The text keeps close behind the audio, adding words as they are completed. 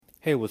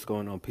Hey, what's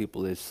going on,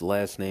 people? It's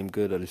Last Name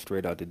Good of the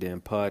Straight Out the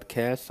Den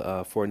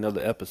podcast for another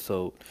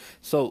episode.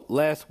 So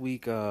last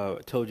week, I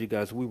told you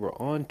guys we were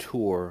on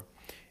tour,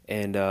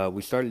 and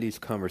we started these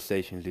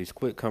conversations, these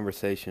quick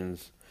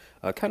conversations,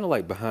 kind of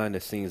like behind the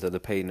scenes of the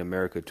Paid in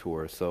America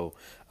tour. So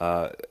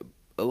uh,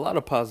 a lot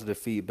of positive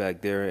feedback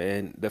there.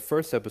 And the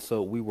first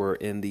episode, we were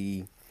in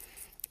the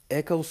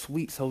Echo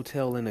Suites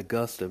Hotel in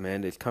Augusta,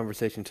 man. This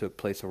conversation took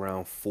place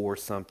around four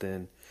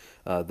something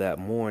that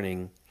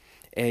morning.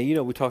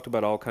 And we talked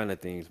about all kind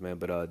of things, man.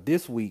 But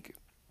this week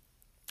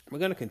we're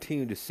gonna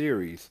continue the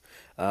series.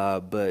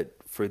 But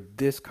for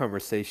this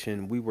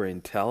conversation, we were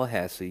in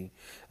Tallahassee,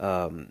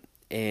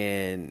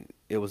 and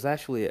it was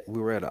actually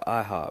we were at an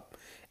IHOP,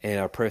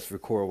 and I pressed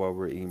record while we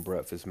were eating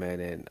breakfast,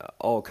 man. And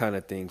all kind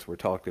of things were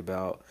talked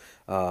about.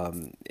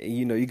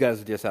 You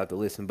guys just have to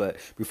listen. But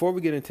before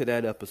we get into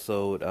that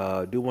episode,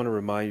 I do want to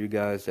remind you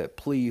guys that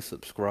please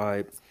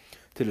subscribe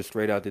to the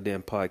Straight Out the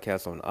Den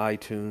podcast on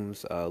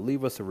iTunes.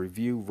 Leave us a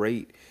review,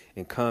 rate,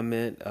 and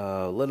comment.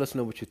 Let us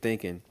know what you're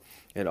thinking.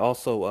 And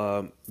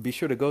also, be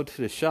sure to go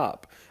to the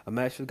shop. I'm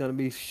actually going to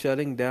be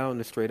shutting down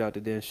the Straight Out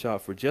the Den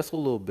shop for just a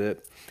little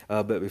bit.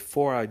 But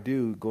before I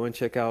do, go and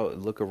check out,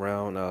 look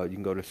around. You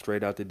can go to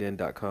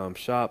straightouttheden.com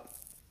 /shop.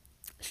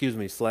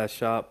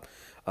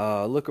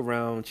 Look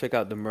around, check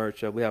out the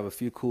merch. We have a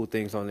few cool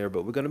things on there,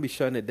 but we're going to be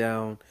shutting it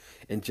down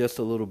in just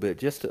a little bit,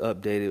 just to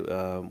update it,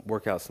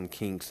 work out some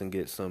kinks, and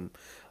get some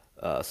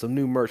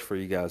new merch for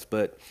you guys.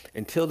 But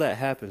until that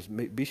happens,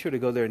 be sure to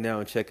go there now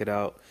and check it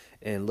out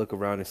and look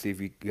around and see if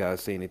you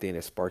guys see anything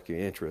that spark your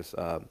interest.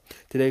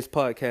 Today's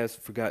podcast,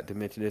 forgot to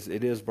mention this,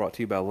 it is brought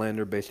to you by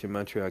Lander, based in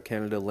Montreal,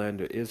 Canada.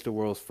 Lander is the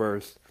world's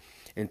first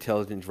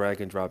intelligent drag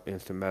and drop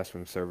instant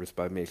mastering service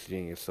by Mix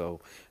Genius. So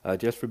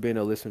just for being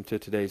a listener to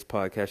today's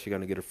podcast, you're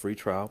going to get a free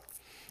trial.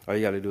 All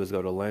you got to do is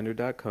go to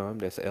lander.com.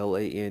 That's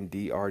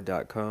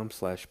LANDR.com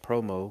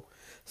 /promo/SODD.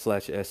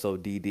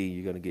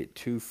 You're going to get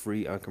 2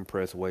 free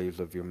uncompressed waves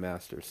of your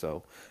master.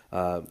 So,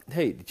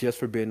 hey, just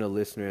for being a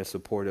listener and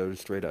supporter of the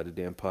Straight Out the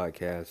Den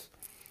podcast,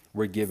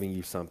 we're giving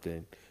you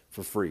something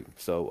for free.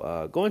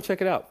 So go and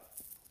check it out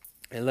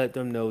and let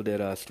them know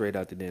that Straight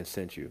Out the Den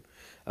sent you.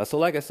 So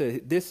like I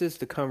said, this is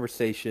the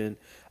conversation.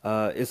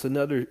 It's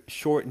another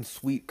short and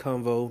sweet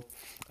convo.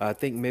 I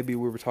think maybe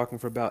we were talking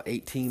for about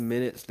 18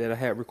 minutes that I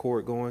had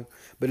record going,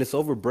 but it's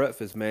over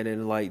breakfast, man,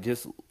 and like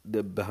just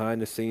the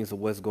behind the scenes of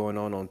what's going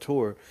on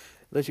tour.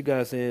 Let you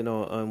guys in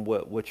on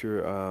what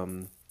you're,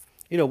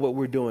 what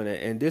we're doing.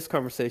 And this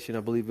conversation, I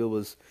believe it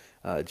was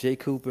Jay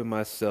Cooper,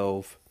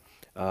 myself,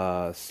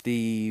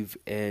 Steve,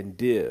 and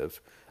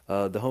Div.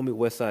 The homie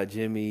Westside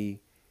Jimmy,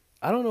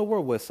 I don't know where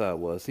Westside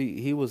was.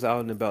 He was out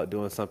and about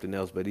doing something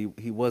else, but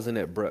he wasn't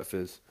at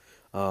breakfast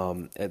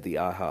at the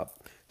IHOP.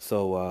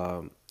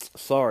 So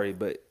sorry,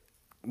 but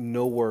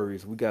no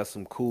worries. We got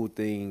some cool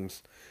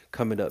things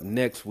coming up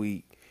next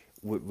week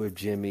with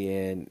Jimmy,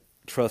 and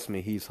trust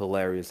me, he's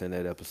hilarious in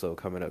that episode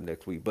coming up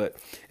next week. But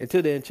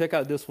until then, check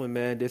out this one,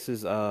 man. This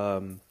is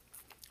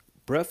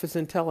Breakfast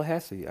in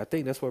Tallahassee. I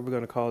think that's what we're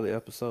going to call the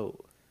episode.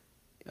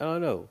 I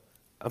don't know.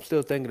 I'm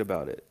still thinking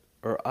about it.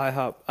 Or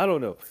IHOP. I don't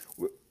know.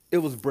 It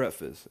was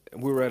breakfast.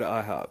 We were at an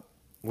IHOP.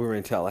 We were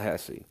in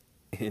Tallahassee.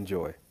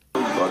 Enjoy.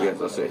 So I guess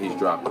I said he's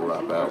dropped the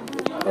rap album.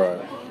 All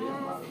right.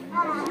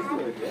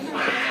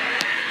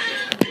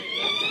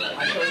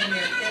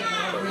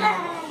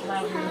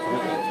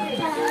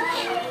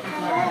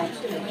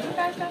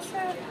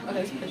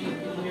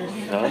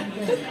 Huh?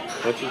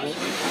 What you said?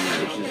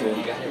 What you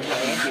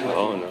said?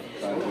 Oh, no.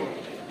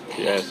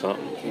 She had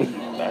something.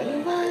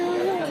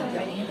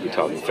 You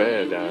talking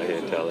fast down here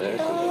in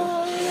Tallahassee.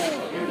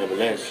 Never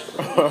last.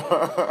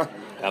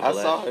 I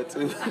saw it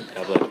too.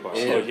 Appalachian Park.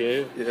 Yeah. Oh,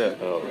 yeah? Yeah.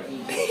 Oh.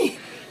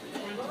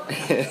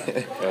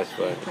 That's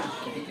funny.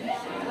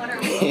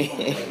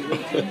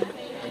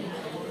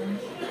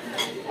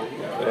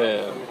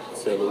 Yeah.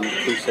 So we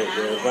appreciate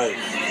the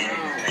advice.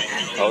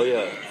 Oh,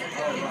 yeah.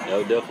 That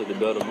was definitely the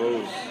better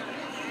move.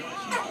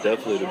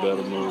 Definitely the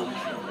better move.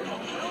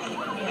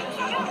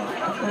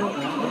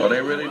 Oh,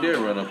 they really did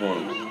run up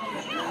on him.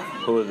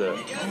 Who was that?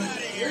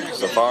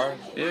 Safari?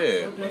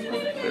 Yeah.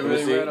 They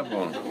really ran up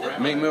on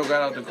him. Meek Mill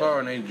got out the car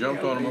and they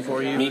jumped on him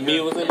before he even... Meek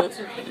Mill was in that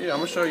too? Yeah, I'm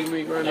going to show you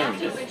Meek right now.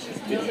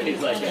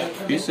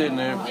 He's sitting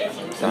there.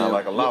 Sound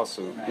like a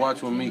lawsuit.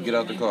 Watch when Meek get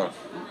out the car.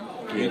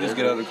 He just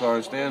get out of the car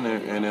and stand there,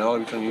 and then all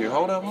of a sudden you hear,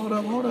 hold up.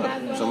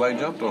 Somebody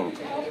jumped on him.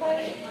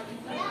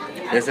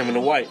 That's him in the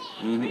white.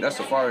 Mm-hmm. That's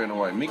Safari in the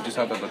white. Meek just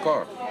hopped out the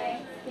car.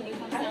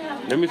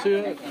 Let me see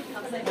that.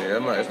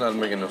 Yeah, it's not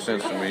making no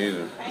sense to me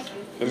either.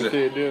 Let me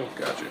see it, dude.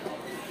 Gotcha.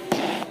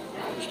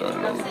 Start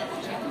it over.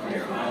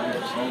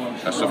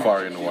 That's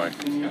Safari in the white.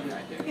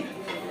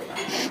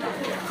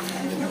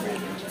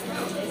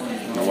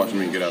 Now watch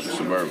me get out the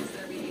Suburban.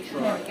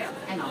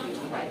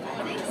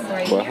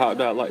 Well,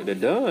 hopped out like the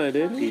done,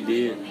 didn't he? He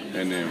did.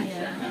 And then...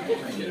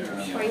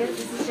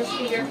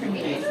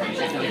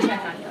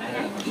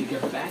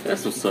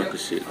 That's some sucker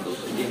shit.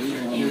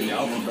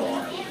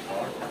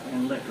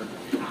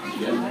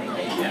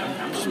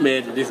 Just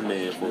mad at this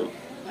man for.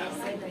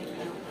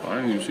 I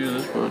didn't even see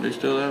this part. They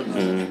still out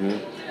there. Mm-hmm.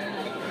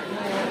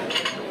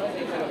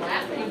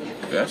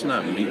 That's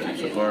not Meek and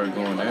Safari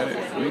going at it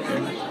this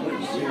weekend.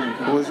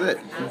 Who is it?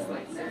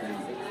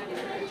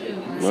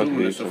 Some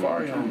of the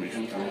Safari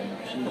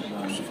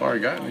homies. Safari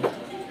got me.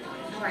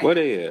 Where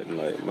they at?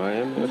 Like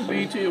Miami or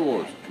something? BET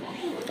Awards.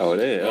 Oh,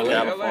 they at LA.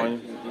 California.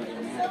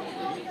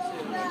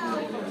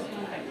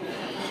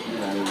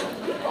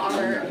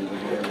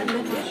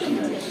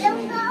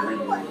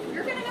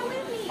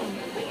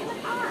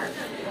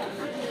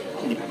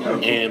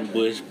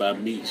 Ambushed by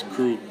Meek's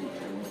crew.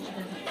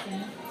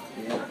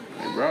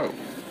 Hey, bro.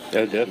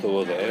 That definitely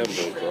was an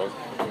ambush, bro.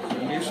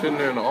 You sitting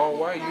there in the all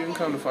white, you didn't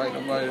come to fight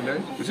nobody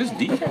today. Is this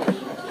decaf?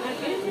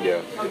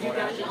 Yeah.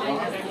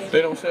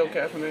 They don't sell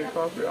caffeinated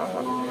coffee? I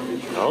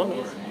don't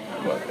know.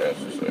 But that's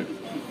the same.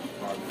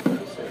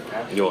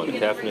 You want the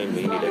caffeine?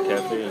 You need that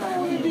caffeine?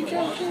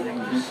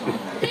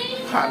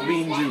 Hot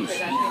bean juice.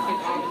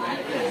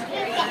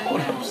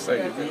 What I'm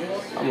saying?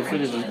 I'm gonna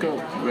finish this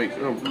cup. Wait,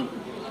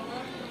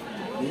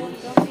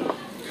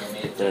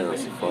 Damn,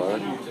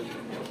 Safari.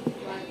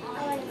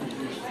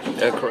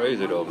 That's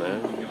crazy though,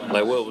 man.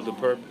 Like, what was the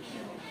purpose?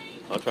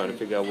 I'm trying to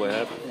figure out what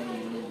happened.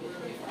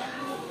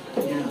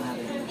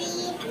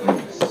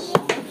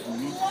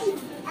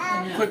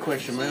 Quick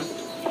question, man.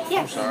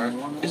 Yeah. I'm sorry.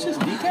 Is this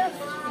decaf?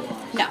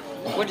 No,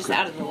 we're just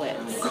out of the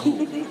lids.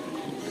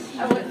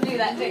 I wouldn't do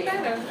that to you.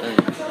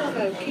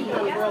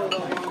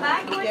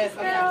 Bye, gorgeous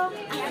girl.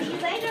 See you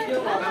later.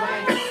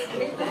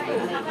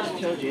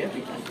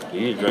 You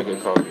ain't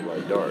drinking coffee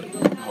like dark.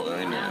 Oh,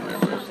 I ain't there,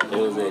 man. It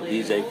was at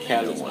DJ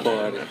Khaled's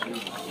party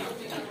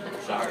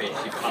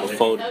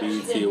before the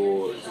BET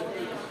Awards.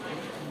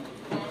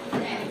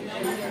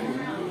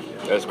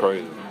 That's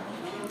crazy.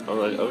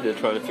 I'm just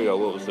trying to figure out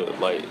what was the,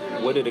 like,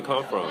 where did it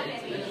come from?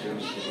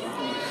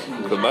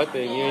 Cause my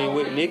thing, you ain't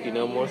with Nicki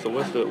no more, so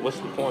what's the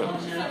point?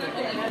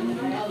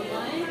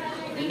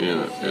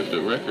 Yeah, if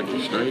the record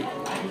is straight,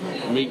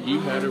 Meek,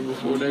 you had her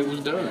before they was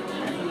done.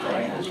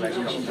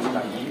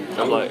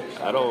 I'm like,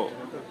 I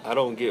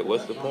don't get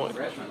what's the point.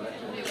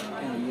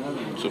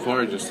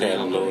 Safari just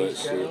saying Tabloid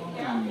shit.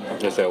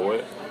 Just that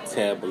what?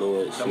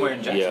 Tabloid Somewhere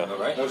in shit. Jacksonville,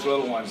 Yeah. right? Those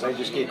little ones, they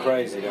just get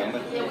crazy, don't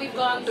they? Yeah, we've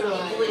gone through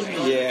them, believe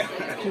me. Yeah.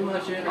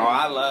 Oh,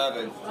 I love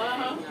it.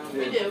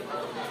 We do.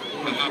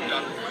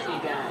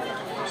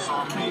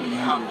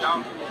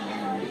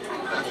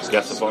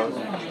 That's Safari?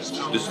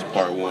 This is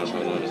part one,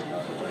 hold on.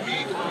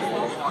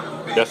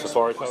 That's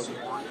Safari talking?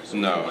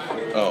 No.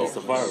 Oh.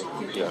 Safari.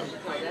 Yeah.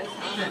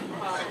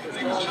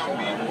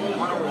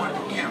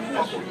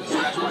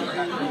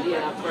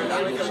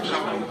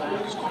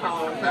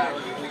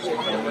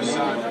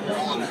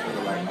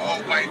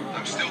 All white,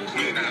 I'm still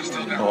clean and I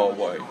still got All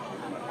white.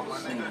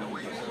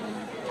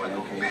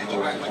 man,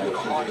 you act like you're the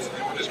hardest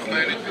thing on this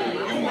planet.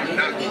 You are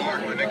not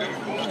hard, my nigga.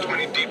 You rolls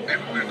 20 deep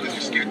everywhere because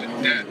you're scared to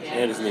death.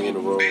 And this nigga in the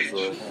Rolls Bitch,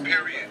 Royce.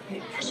 period.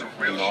 For some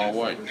real All shit.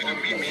 white.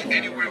 Nigga, meet me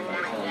anywhere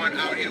one-on-one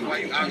out here while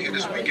you out here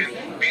this weekend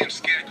being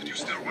scared because you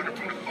still running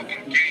from the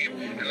fucking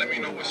game and let me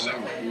know what's up.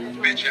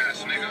 Bitch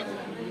ass nigga.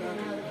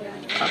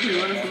 I be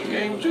running from the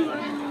game too. I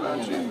ain't gonna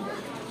lie to you.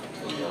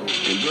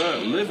 And bro,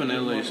 I live in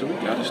LA, so we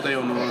gotta stay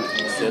on the run.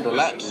 Said a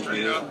lot.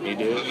 Straight up, He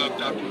did. I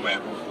looked out the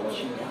whip.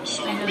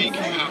 Saw Meek,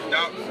 he hopped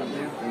out.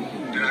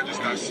 Then I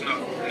just got snuck.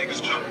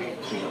 Niggas jumping.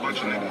 Cool bunch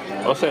of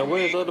niggas. I'm saying,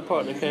 where his other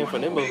partner came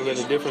from? They must have been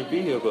in a different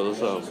vehicle or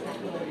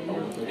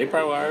something. They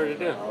probably already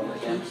there.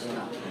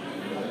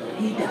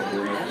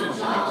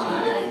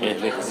 And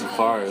nigga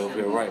Safari over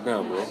here right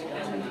now, bro.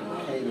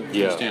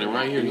 Yeah. Standing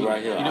right here. He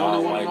right here, You don't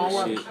all know white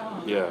what and I'm shit.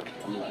 Yeah.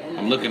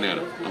 I'm looking at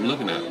him. I'm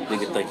looking at him.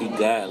 Nigga think he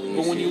godly and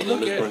But when shit. you look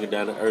Let's at- bring it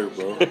down to earth,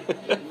 bro.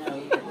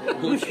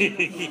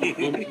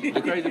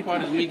 The crazy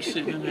part is Meek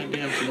sitting in that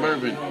damn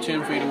Suburban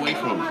 10 feet away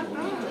from him.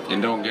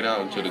 And don't get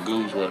out until the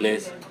goons rush.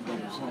 Let's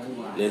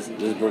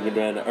bring it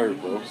down to earth,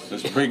 bro.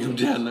 Let's bring him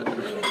down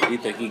there. He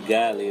think he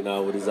godly and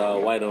all with his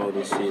all white on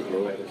and shit,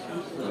 bro.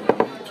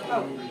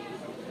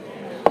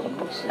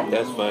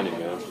 That's funny,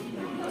 man.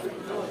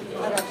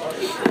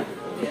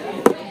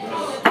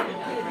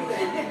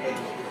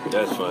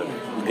 That's funny.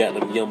 We got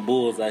them young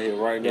bulls out here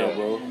right now,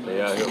 bro.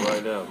 They out here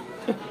right now.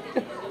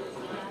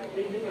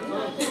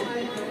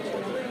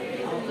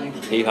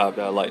 He hopped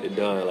out like the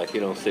Don, like he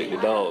don't sick the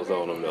dogs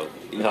on him though.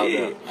 He hopped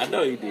did. I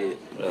know he did.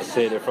 out,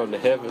 send it from the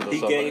heavens or He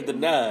something. gave the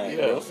nod,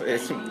 bro.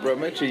 Bro,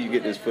 make sure you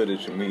get this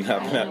footage of me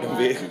hopping out the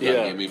bed. Yeah.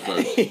 Get me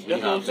first. That's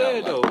what I'm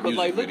saying though. Cause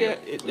like, look at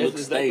it. Look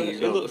That's staged, exactly,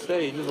 it though. looks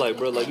staged. It's like,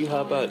 bro, like you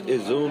hop out,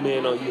 it zoom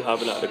in on you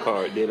hopping out the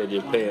car, then it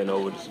just pan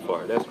over the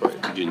Safari. That's crazy.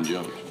 Getting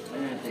jumped.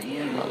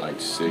 By like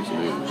 6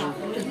 niggas.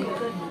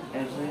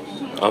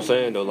 I'm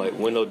saying though, like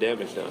window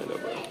damage done though,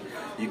 bro.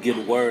 You get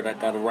a word, I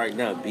got it right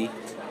now, B.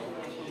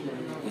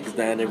 Niggas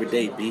dying every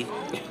day, B.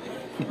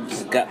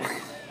 Just got.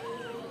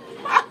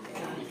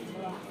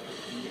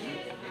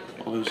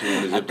 Oh What I'm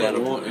saying is I if they got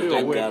him. want, if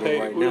I they got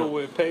him right we now. don't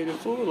win paid in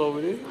full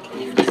over there.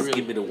 Just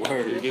give me the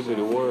word. Give me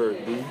the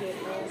word, dude.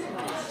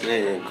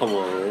 Man, come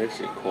on, man. That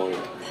shit corny.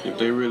 if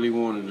they really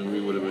wanted them,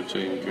 we would have been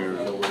taken care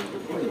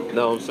of.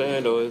 No, I'm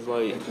saying though, it's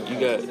like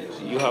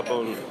you hop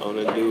on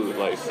a dude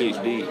like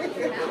 6D,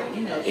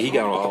 and he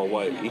got on all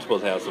white. He's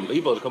supposed to have some. He's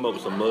supposed to come up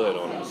with some mud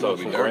on him, so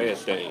Be some dirty.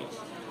 grass stains.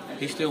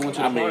 He still went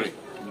to the party.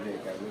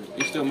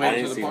 He still I made it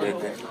didn't to see the party.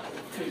 nothing.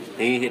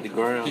 He ain't hit the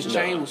ground. His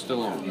chain was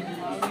still on.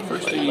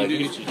 First thing Like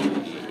he did,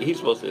 he's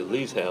supposed to at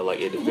least have like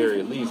at the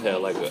very least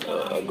have like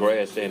a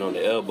grass stain on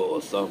the elbow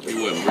or something.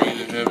 he wasn't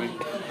breathing heavy.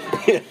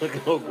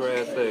 No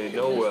grass stain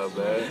nowhere,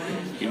 man.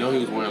 You know he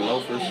was wearing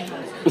loafers.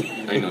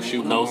 Ain't no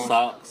shoe. No on.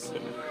 socks.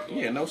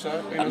 Yeah, no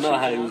socks. Ain't I no know shoe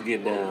how he on. was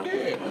getting down.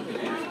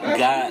 Yeah.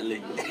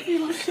 Godly.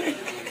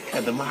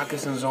 Had the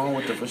moccasins on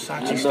with the Versace I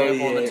know stamp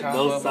he on the had top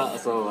no of it.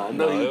 socks on. I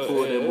know he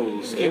pulled that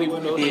move. Skinny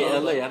with no He in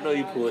socks. LA. I know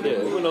he pulled Yeah, that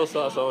there move. was no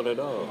socks on at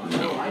all.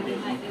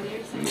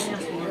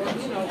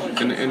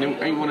 And them,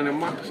 ain't one of them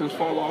moccasins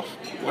fall off?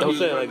 Why I'm he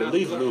saying was like at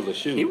least lose a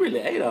shoe. He really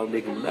ate off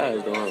Nicki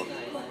Minaj though.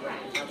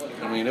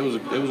 I mean, it was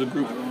a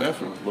group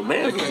effort. But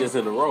man was just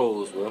in the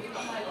rolls, bro.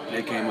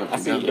 They came up I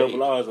see together.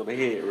 double R's on the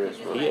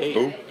headrest, bro. He ate.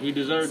 Who? He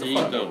deserved to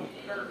eat though.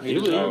 He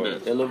was- deserved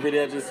That that. little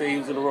video I just said he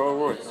was in the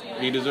Rolls Royce.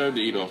 He deserved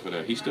to eat off of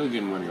that. He's still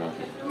getting money off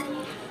it.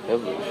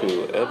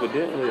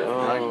 Evidently,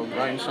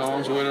 Writing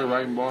songs with her,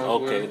 writing bars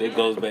Okay, with her. that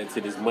goes back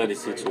to this money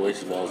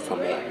situation I was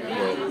talking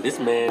about. This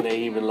man ain't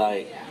even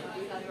like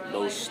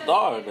no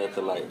star or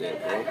nothing like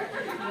that, bro.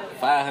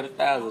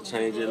 500,000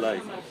 change your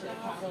life.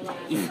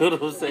 You feel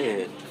what I'm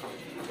saying?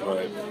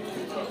 right.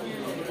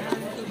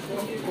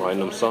 Writing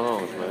them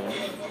songs, man.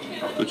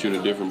 Put you in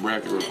a different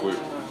bracket real quick.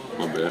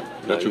 My bad.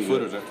 Got your you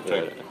foot or good. that?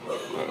 Yeah. Take it.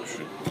 Oh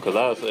shit. Cause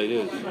I'll say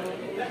this,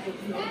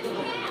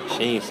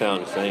 she ain't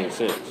sound the same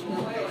since.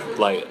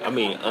 Like, I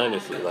mean,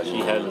 honestly, like she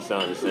hasn't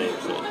sounded the same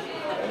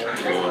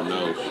since. Lord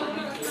knows.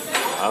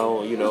 I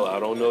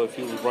don't know if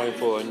he was right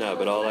for her or not,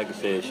 but all I can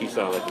say is she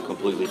sounds like a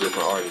completely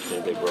different artist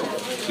since they broke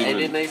up. And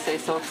then they say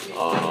something,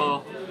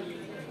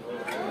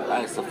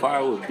 like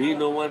Safari was beating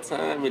her one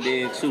time and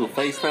then she was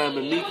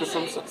FaceTiming Meek or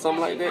something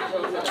like that.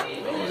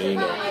 You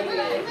know,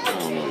 I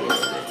don't know about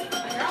that.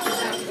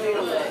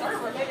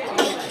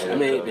 I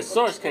mean, the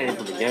source came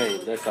from the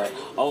game. That's like,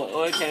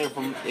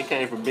 it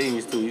came from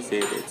Beans too. He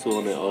said that too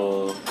on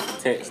the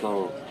text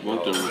on.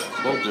 Both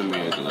them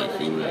men acting like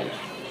females.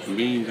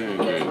 Beans ain't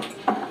great.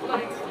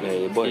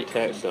 man, your boy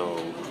Tax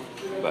on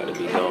about to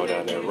be going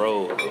down that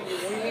road.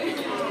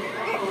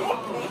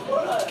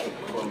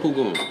 Who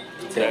going?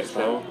 Tax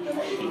on,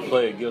 he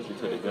pled guilty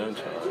to the gun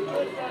charge.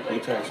 Who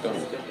taxed on?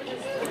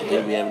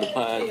 They be having a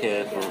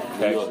podcast from New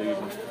Tax York.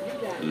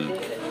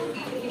 season.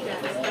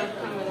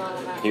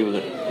 He was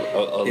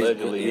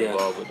allegedly yeah.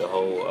 involved with the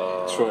whole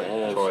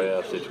Troy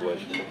Ave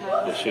situation,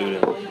 the shooting.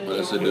 Well,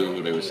 that's the dude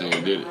who they were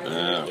saying did it.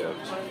 Yeah.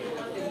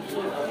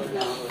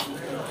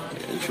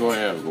 And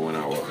Troy Ave going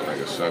out walking like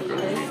a sucker.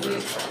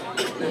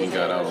 And he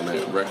got out on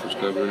that Breakfast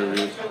Club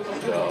interview.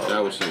 That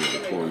was some of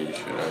the corny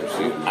shit I was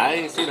seeing. I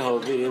ain't seen the whole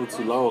video. It was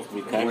too long for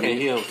me. 'Cause I can't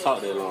hear him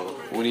talk that long.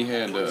 When he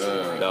had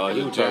the No, he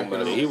the was talking jacket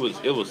about on,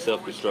 it. It was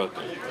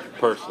self-destructing,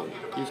 personally.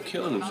 he was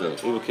killing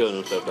himself. He was killing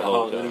himself the The whole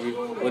whole time. interview.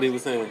 What he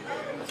was saying?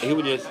 He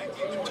would just,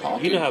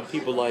 Talking. you know how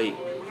people like,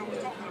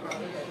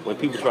 when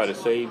people try to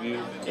save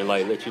you and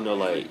like let you know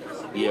like,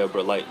 yeah,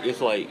 bro, like it's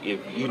like if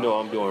you know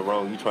I'm doing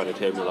wrong, you trying to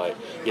tell me like,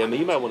 yeah, man,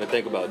 you might want to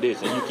think about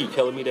this, and you keep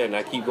telling me that, and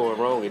I keep going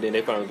wrong, and then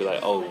they finally be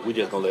like, oh, we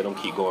just gonna let them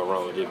keep going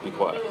wrong and just be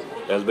quiet.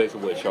 That's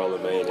basically what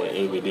Charlamagne and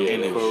Envy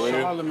did. And They,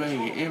 then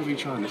Charlamagne and Envy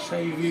trying to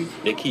save you.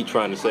 they keep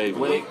trying to save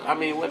What? you.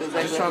 What is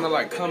that? Just trying to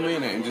like come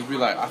in and just be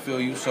like, I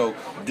feel you so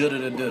da da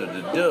da da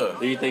da da.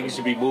 Do you think you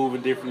should be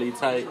moving differently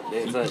tight?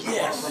 That type?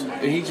 Yes.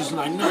 And he just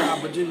like,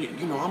 nah, but then,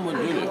 you know, I'm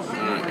gonna do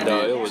this.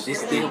 No, it was, This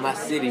still my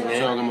city,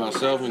 man. Talking about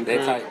self and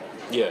That type.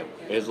 yeah,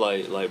 it's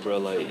like, bro,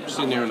 like,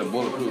 Sitting there in a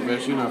bulletproof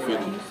vest, you're not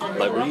feeling.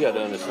 Like, bro, you got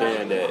to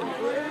understand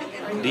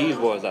that these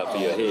boys out for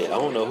your head. I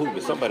don't know who,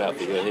 but somebody out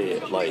for your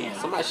head. Like,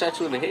 Somebody shot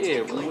you in the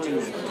head, bro.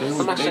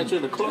 Somebody shot you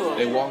in the club.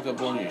 They walked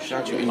up on you,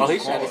 shot you in Oh, the he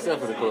car. shot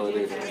himself in the club,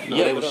 didn't he?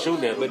 yeah, they were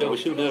shooting at him. but they were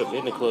shooting up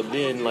in the club.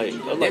 Then, like,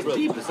 I'm like, That's bro,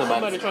 deep.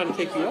 somebody trying to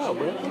take you out,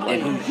 bro.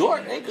 In New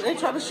York, they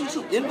trying to shoot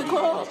you in the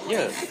club.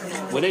 Yeah,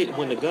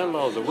 when the gun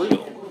laws are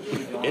real,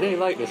 it ain't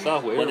like the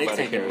South where But they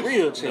everybody taking carries.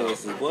 real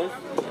chances, boy.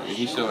 And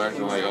he still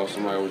acting like, oh,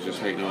 somebody was just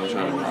hating on him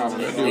trying to rob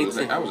him. That dude was-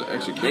 that was an They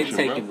execution,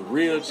 taking bro.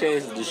 real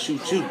chances to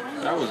shoot you.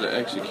 That was an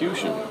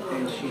execution.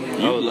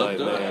 I was like,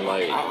 looked up. man,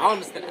 like, I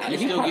understand. You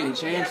He still probably- getting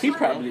chances, He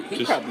probably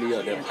Just-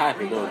 up there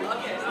piping on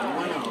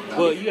it.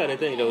 well, you got to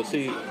think though.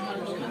 See,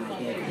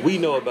 we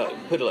know about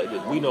put it like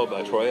this. We know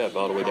about Troy Ave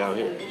all the way down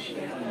here.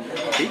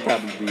 He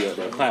probably be up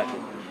there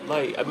piping.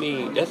 Like, I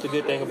mean, that's the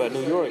good thing about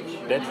New York.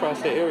 That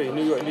tri-state area,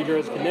 New York, New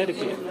Jersey,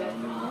 Connecticut.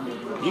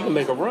 You can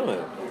make a run.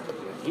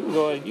 You can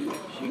go and you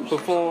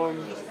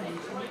perform.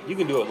 You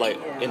can do it like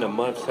in a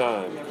month's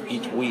time.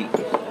 Each week,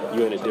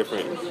 you're in a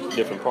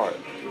different part.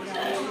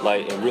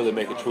 Like, and really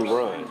make a true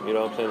run. You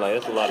know what I'm saying? Like,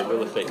 that's a lot of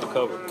real estate to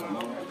cover.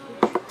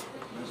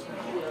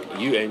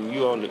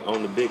 you on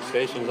the big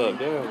stations up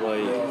there,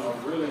 like.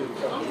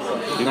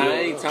 Nah, I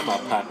ain't talking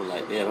about popping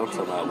like that. I'm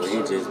talking about where he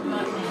just be.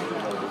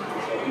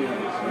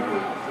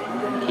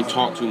 He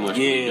talk too much.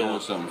 Yeah. Be doing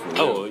something for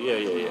real. Oh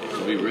yeah.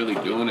 To be really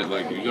doing it,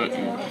 like they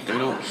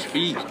don't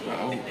speak,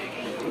 bro.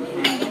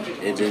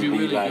 It just If you be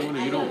really like doing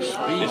it, you don't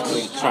speak. it's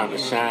just trying to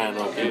shine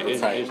on people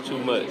type. It's too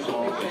much.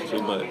 It's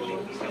too much.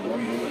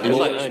 It's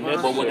like unnecessary.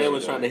 but when they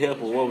were trying to help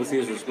him, what was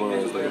his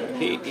response? Like,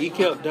 He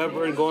kept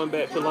dubbering, going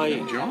back to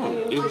like. John.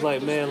 It was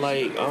like, man,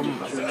 like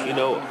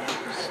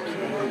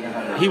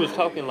he was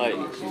talking like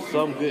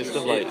some good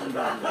stuff. Like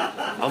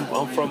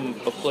I'm from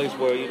a place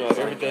where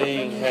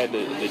everything had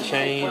to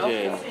change,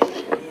 and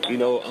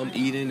I'm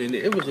eating, and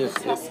it was just.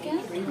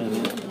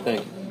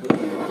 Thank you.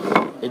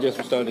 It just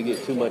was starting to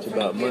get too much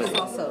about money.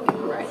 Also,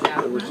 right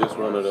now. It was just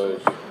one of those.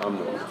 I'm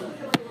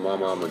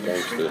a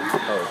gangster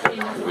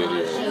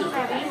video.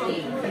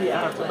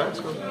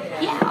 Tabasco.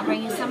 Yeah, I'll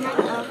bring you some right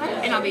over,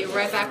 and I'll be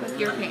right back with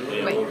your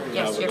pancake. Wait,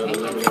 yes, your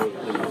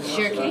pancake.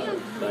 Sure can.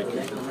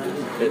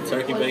 that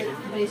turkey bacon.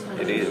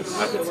 It is.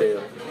 I can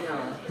tell.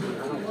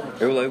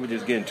 It was like we're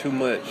just getting too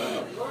much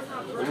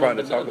trying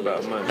to talk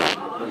about money.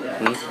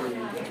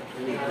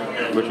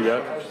 What you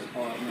got?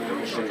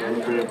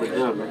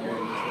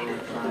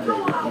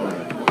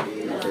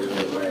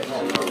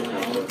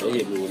 They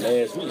hit me with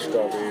last week's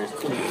strawberries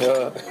too.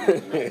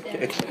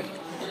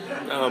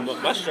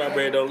 My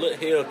strawberry don't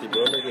look healthy,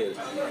 bro. Look at it.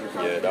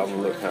 Yeah, that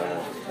one look kind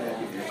of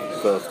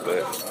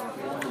suspect.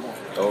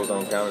 Those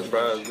don't count as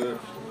fries, good.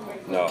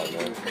 No,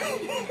 man.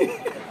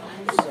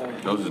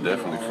 Those are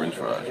definitely French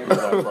fries.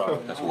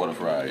 That's what a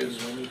fry is.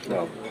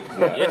 No.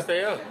 Yes,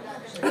 they are.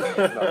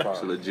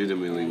 It's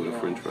legitimately what a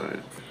French fry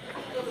is.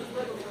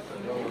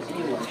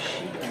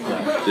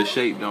 The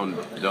shape don't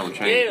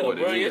change Yeah, what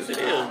bro. it Yes, is. it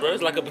is, bro.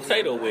 It's like a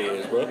potato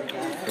wedge, bro.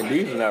 And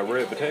these are not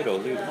red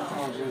potatoes either.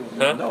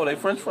 Huh? No, they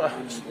French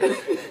fries.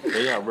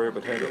 They are red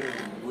potatoes.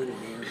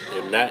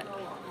 If not,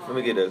 Let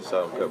me get that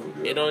salt and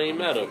pepper. it don't even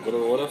matter. But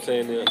what I'm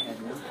saying is,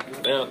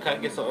 now can I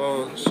get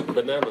some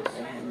bananas?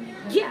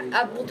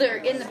 Yeah, well, they're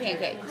in the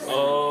pancakes.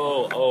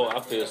 Oh, I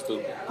feel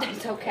stupid.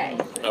 It's okay.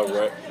 All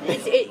right.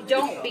 It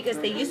don't, because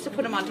they used to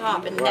put them on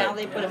top, and now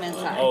they put them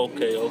inside.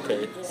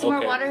 Okay. Some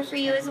more water for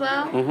you as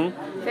well?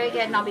 Mm-hmm. Very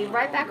good, and I'll be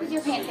right back with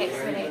your pancakes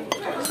today.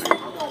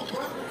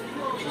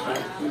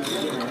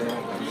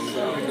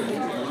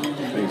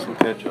 Need some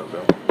ketchup,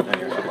 though. I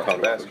ain't gonna call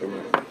Tabasco.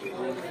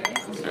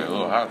 Yeah, a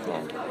little hot for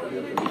 'em.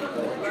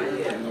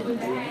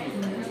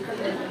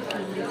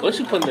 What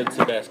you putting the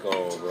Tabasco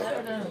on, bro?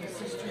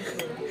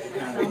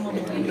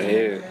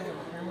 Yeah.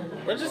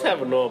 Bro, just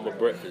have a normal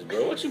breakfast,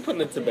 bro. What you putting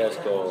the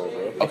Tabasco on,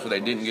 bro? Oh, so they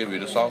didn't give you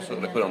the salsa?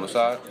 They put it on the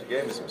side? They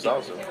gave me some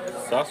salsa.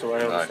 Salsa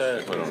right on Nice. the They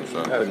side. put it on the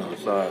side. Put it on the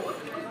side.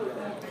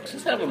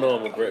 Just have a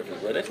normal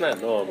breakfast, bro. That's not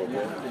normal,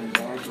 bro.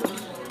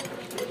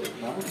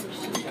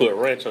 Put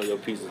ranch on your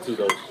pizza too,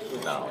 though.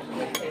 No.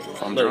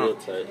 I'm Look real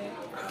drunk. tight.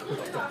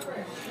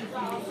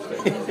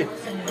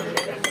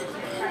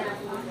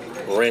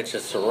 Ranch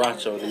and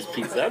sriracha on these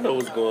pizzas. I know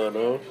what's going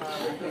on.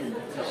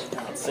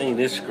 I've seen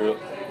this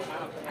script.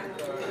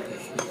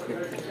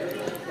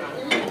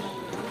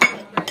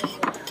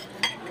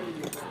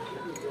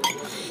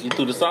 You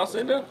threw the sauce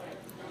in there?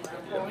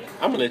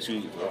 I'm gonna let you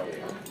eat.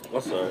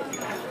 What's up?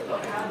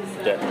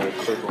 That little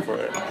triple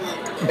fry.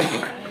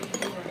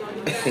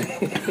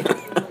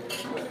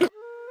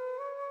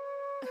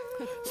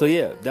 So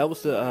yeah, that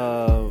was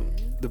the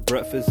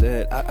breakfast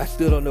at. I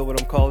still don't know what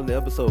I'm calling the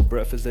episode.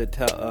 Breakfast at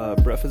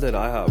IHOP.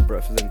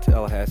 Breakfast in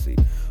Tallahassee.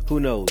 Who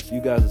knows?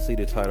 You guys will see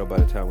the title by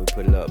the time we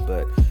put it up.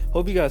 But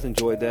hope you guys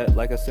enjoyed that.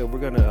 Like I said, we're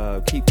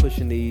gonna keep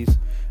pushing these.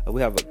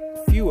 We have a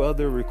few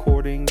other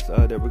recordings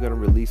that we're gonna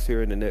release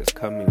here in the next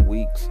coming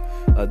weeks.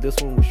 This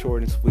one was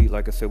short and sweet.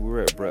 Like I said, we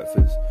were at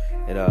breakfast,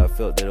 and I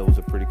felt that it was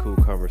a pretty cool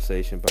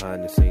conversation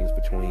behind the scenes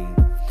between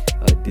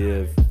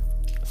Div,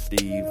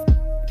 Steve,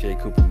 Jay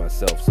Cooper, and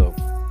myself. So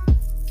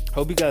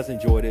hope you guys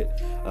enjoyed it.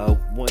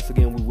 Once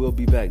again, we will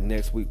be back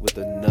next week with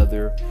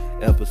another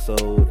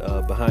episode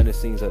behind the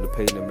scenes of the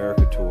Paid in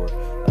America tour,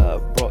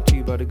 brought to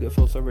you by the good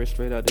folks over at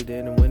Straight Out the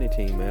Den and Winning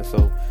Team, man.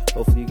 So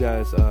hopefully you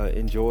guys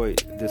enjoyed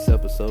this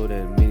episode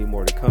and many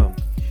more to come.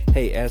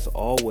 Hey, as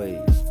always,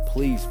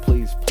 please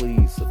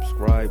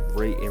subscribe,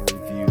 rate, and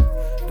review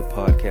the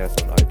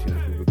podcast on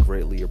iTunes. We would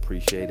greatly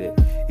appreciate it.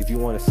 If you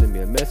want to send me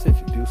a message,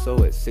 do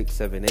so at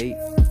 678.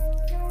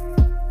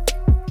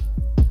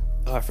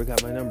 I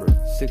forgot my number.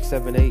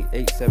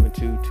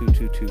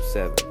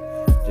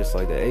 678-872-2227. Just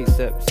like that.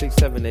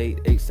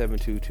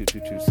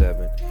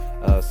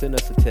 678-872-2227. Send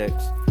us a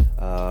text.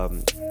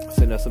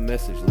 Send us a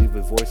message. Leave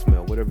a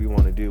voicemail. Whatever you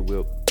want to do.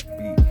 We'll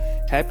be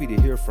happy to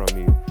hear from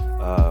you.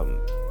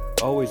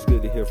 Always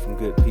good to hear from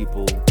good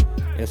people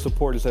and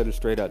supporters of the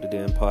Straight Out the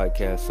Den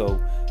podcast. So,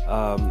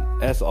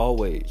 as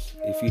always,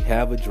 if you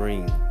have a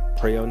dream,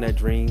 pray on that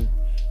dream.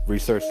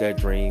 Research that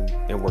dream,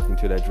 and working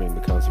till that dream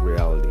becomes a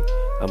reality.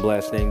 I'm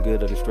Blast Name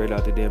Good of the Straight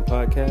Out the Den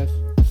podcast.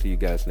 See you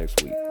guys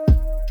next week.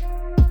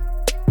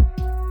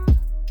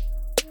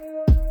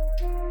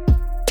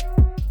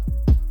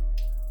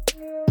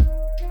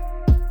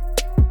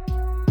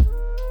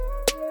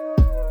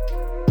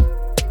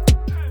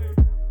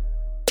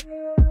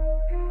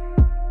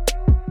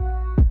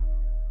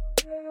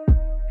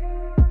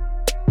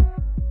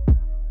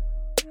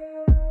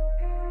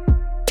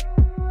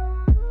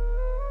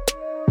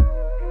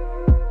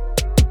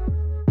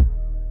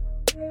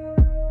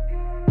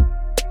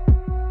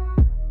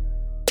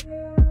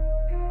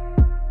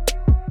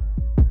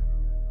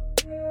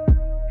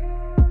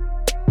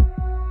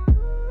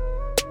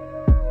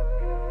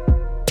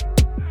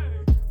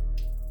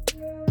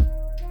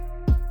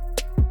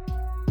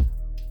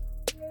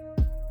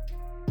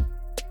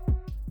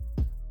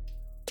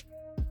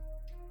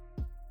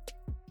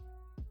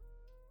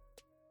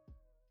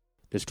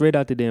 The Straight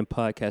Out the Den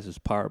podcast is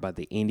powered by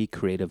the Indie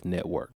Creative Network.